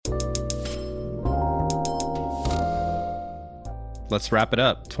let's wrap it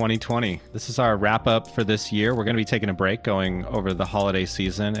up. 2020. This is our wrap up for this year. We're going to be taking a break going over the holiday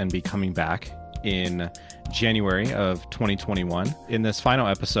season and be coming back in January of 2021. In this final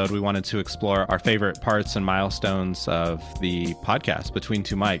episode, we wanted to explore our favorite parts and milestones of the podcast, Between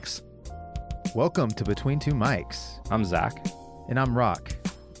Two Mics. Welcome to Between Two Mics. I'm Zach. And I'm Rock.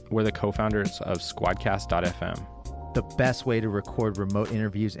 We're the co-founders of Squadcast.fm. The best way to record remote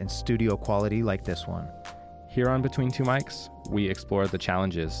interviews in studio quality like this one. Here on Between Two Mics, we explore the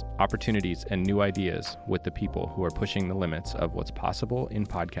challenges, opportunities, and new ideas with the people who are pushing the limits of what's possible in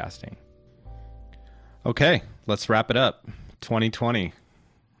podcasting. Okay, let's wrap it up. 2020.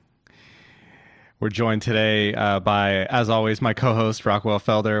 We're joined today by, as always, my co-host Rockwell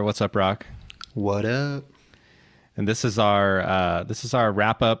Felder. What's up, Rock? What up? And this is our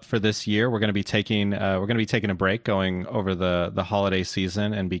wrap up for this year. We're going to be taking a break going over the holiday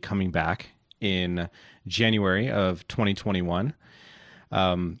season and be coming back in January of 2021.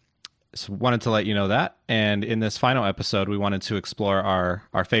 So wanted to let you know that. And in this final episode, we wanted to explore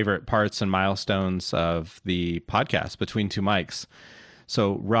our favorite parts and milestones of the podcast, Between Two Mics.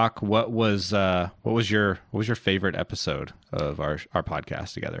 So, Rock, what was your favorite episode of our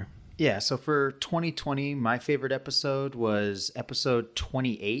podcast together? Yeah, so for 2020, my favorite episode was episode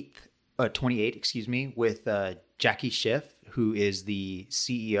 28, with Jackie Schiff, who is the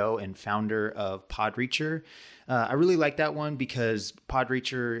CEO and founder of Podreacher. I really like that one because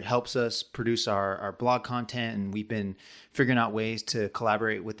Podreacher helps us produce our blog content, and we've been figuring out ways to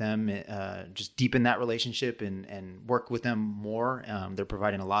collaborate with them, just deepen that relationship and work with them more. They're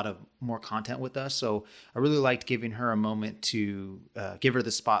providing a lot of more content with us. So I really liked giving her a moment to give her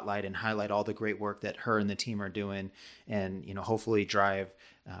the spotlight and highlight all the great work that her and the team are doing, and hopefully drive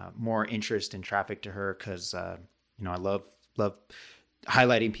more interest and traffic to her because I love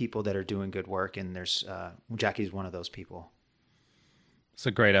highlighting people that are doing good work, and there's Jackie's one of those people. It's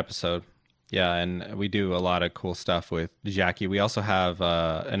a great episode. Yeah, and we do a lot of cool stuff with Jackie. We also have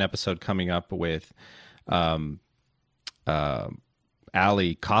an episode coming up with Ali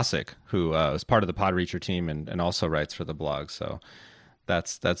Kosick, who is part of the Podreacher team and also writes for the blog. So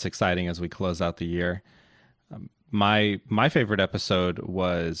that's exciting as we close out the year. My favorite episode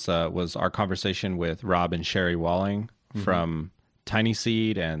was our conversation with Rob and Sherry Walling from Tiny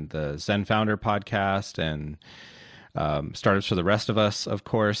Seed and the Zen Founder podcast and Startups for the Rest of Us. Of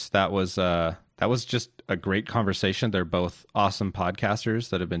course, that was just a great conversation. They're both awesome podcasters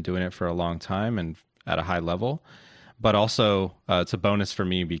that have been doing it for a long time and at a high level. But also, it's a bonus for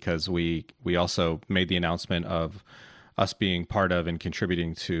me because we also made the announcement of us being part of and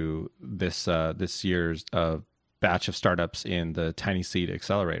contributing to this year's batch of startups in the Tiny Seed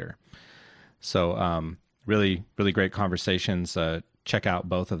Accelerator. So really, really great conversations. Check out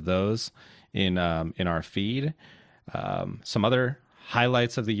both of those in our feed. Some other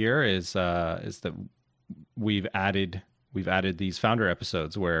highlights of the year is that we've added these founder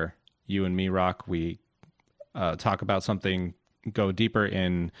episodes where you and me, Rock, we talk about something, go deeper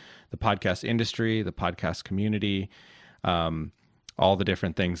in the podcast industry, the podcast community, all the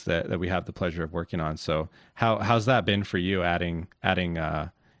different things that we have the pleasure of working on. So how's that been for you, adding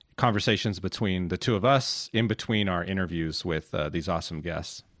conversations between the two of us in between our interviews with these awesome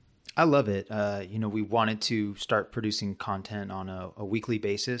guests? I love it. We wanted to start producing content on a weekly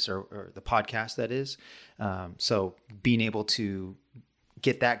basis, or the podcast, that is. So being able to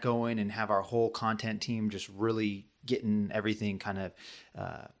get that going and have our whole content team just really getting everything kind of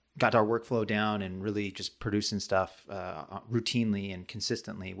got our workflow down and really just producing stuff routinely and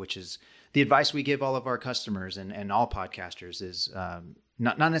consistently, which is the advice we give all of our customers and all podcasters is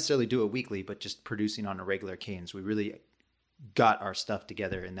not necessarily do it weekly, but just producing on a regular cadence. We really got our stuff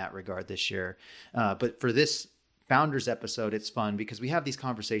together in that regard this year. But for this Founders episode, it's fun because we have these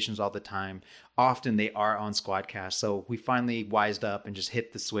conversations all the time. Often they are on Squadcast. So we finally wised up and just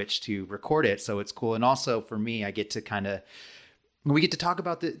hit the switch to record it. So it's cool. And also for me, we get to talk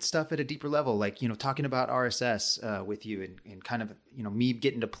about the stuff at a deeper level, like, talking about RSS with you and kind of, me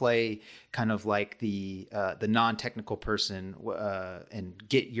getting to play kind of like the non-technical person and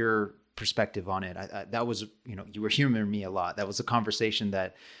get your perspective on it. That was, you were humoring me a lot. That was a conversation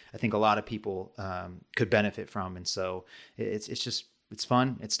that I think a lot of people could benefit from. And so it's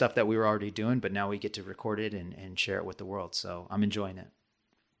fun. It's stuff that we were already doing, but now we get to record it and share it with the world. So I'm enjoying it.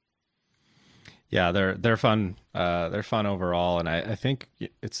 Yeah, they're fun. They're fun overall, and I think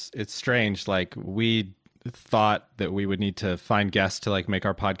it's strange. Like, we thought that we would need to find guests to like make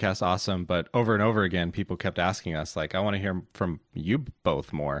our podcast awesome, but over and over again, people kept asking us, like, I want to hear from you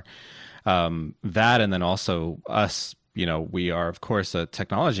both more. That, and then also us. We are, of course, a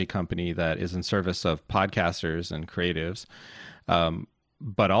technology company that is in service of podcasters and creatives.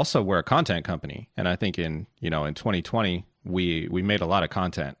 But also we're a content company. And I think in 2020, we made a lot of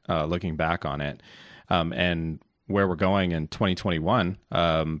content, looking back on it. And where we're going in 2021,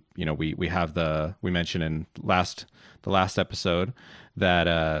 we have we mentioned in the last episode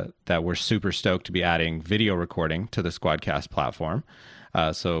that we're super stoked to be adding video recording to the Squadcast platform.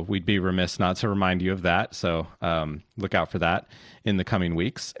 So we'd be remiss not to remind you of that. So look out for that in the coming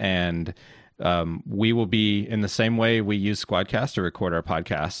weeks. And we will be, in the same way we use Squadcast to record our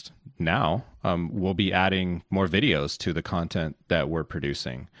podcast now, we'll be adding more videos to the content that we're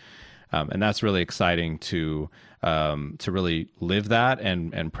producing. And that's really exciting to really live that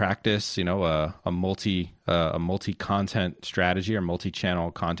and practice, a multi content strategy or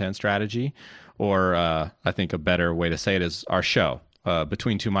multi-channel content strategy. Or I think a better way to say it is our show.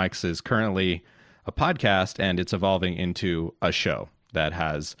 Between Two Mics is currently a podcast, and it's evolving into a show that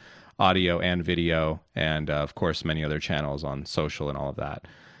has audio and video, and of course many other channels on social and all of that.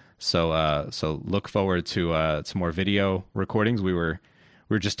 So look forward to more video recordings. We were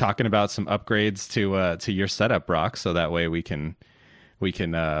just talking about some upgrades to your setup, Brock, so that way we can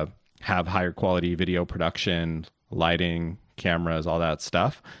have higher quality video production, lighting, cameras, all that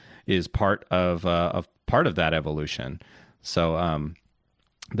stuff is part of that evolution. So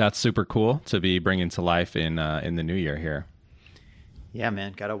that's super cool to be bringing to life in the new year here. Yeah,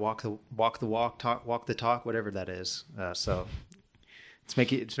 man, gotta walk the walk, walk the talk, whatever that is. So it's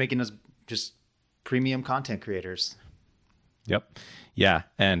making us just premium content creators. Yep. Yeah.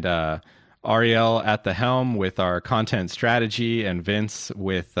 And Ariel at the helm with our content strategy, and Vince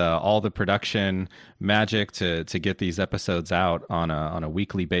with all the production magic to get these episodes out on a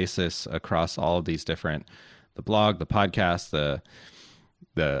weekly basis across all of these different, the blog, the podcast,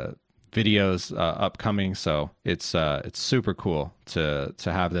 the videos upcoming. So it's super cool to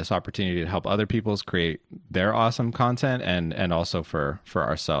have this opportunity to help other people create their awesome content, and also for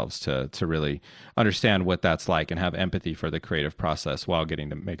ourselves to really understand what that's like and have empathy for the creative process while getting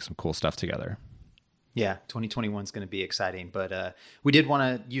to make some cool stuff together. Yeah, 2021 is going to be exciting, but we did want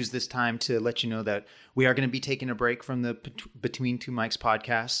to use this time to let you know that we are going to be taking a break from the Between Two Mics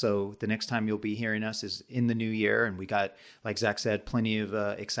podcast. So the next time you'll be hearing us is in the new year, and we got, like Zach said, plenty of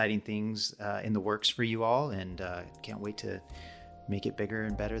exciting things in the works for you all, and can't wait to make it bigger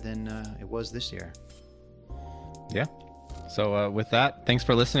and better than it was this year. Yeah. So with that, thanks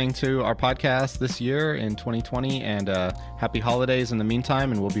for listening to our podcast this year in 2020, and happy holidays in the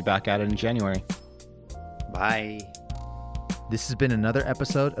meantime, and we'll be back at it in January. Bye. This has been another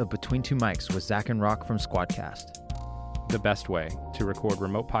episode of Between Two Mics with Zach and Rock from Squadcast. The best way to record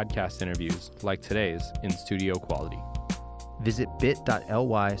remote podcast interviews like today's in studio quality. Visit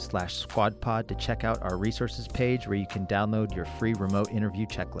bit.ly/squadpod to check out our resources page where you can download your free remote interview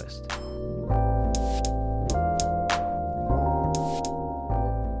checklist.